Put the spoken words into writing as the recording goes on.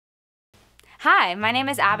Hi, my name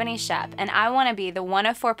is Abany Tschupp, and I want to be the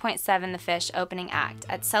 104.7 The Fish opening act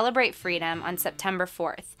at Celebrate Freedom on September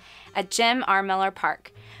 4th at Jim R. Miller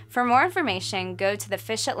Park. For more information, go to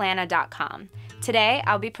thefishatlanta.com. Today,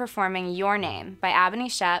 I'll be performing Your Name by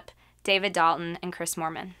Abany Tschupp, David Dalton, and Chris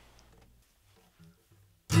Moorman.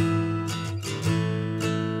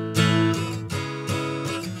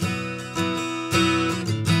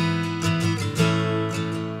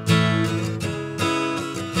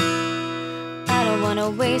 I don't want to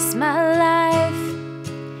waste my life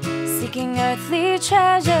seeking earthly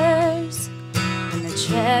treasures, and the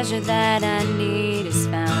treasure that I need is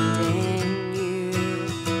found in you.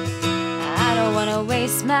 I don't want to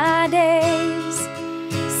waste my days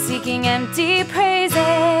seeking empty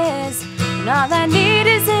praises, and all I need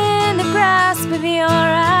is in the grasp of your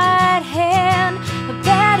right hand, a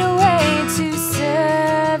better way to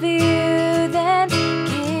serve you than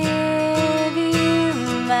give you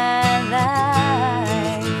my life.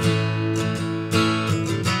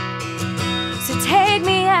 So take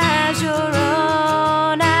me as your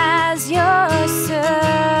own, as your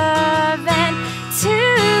servant to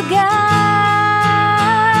guide.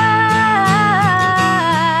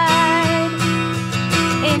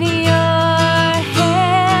 In your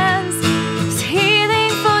hands is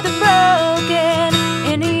healing for the broken.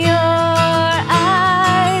 In your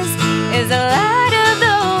eyes is the light of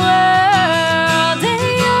the world. In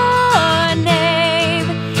your name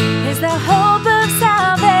is the hope of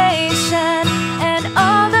salvation, and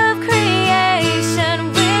all of creation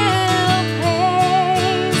will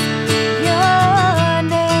praise your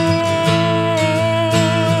name.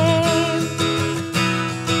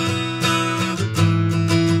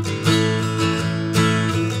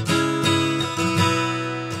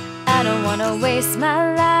 I don't want to waste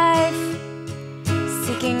my life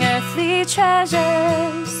seeking earthly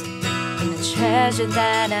treasures, and the treasure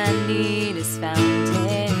that I need is found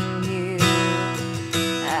in you.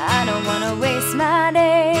 I don't want to waste my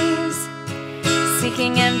days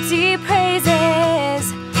seeking empty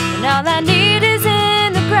praises, and all I need is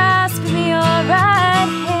in the grasp of your right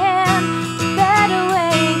hand.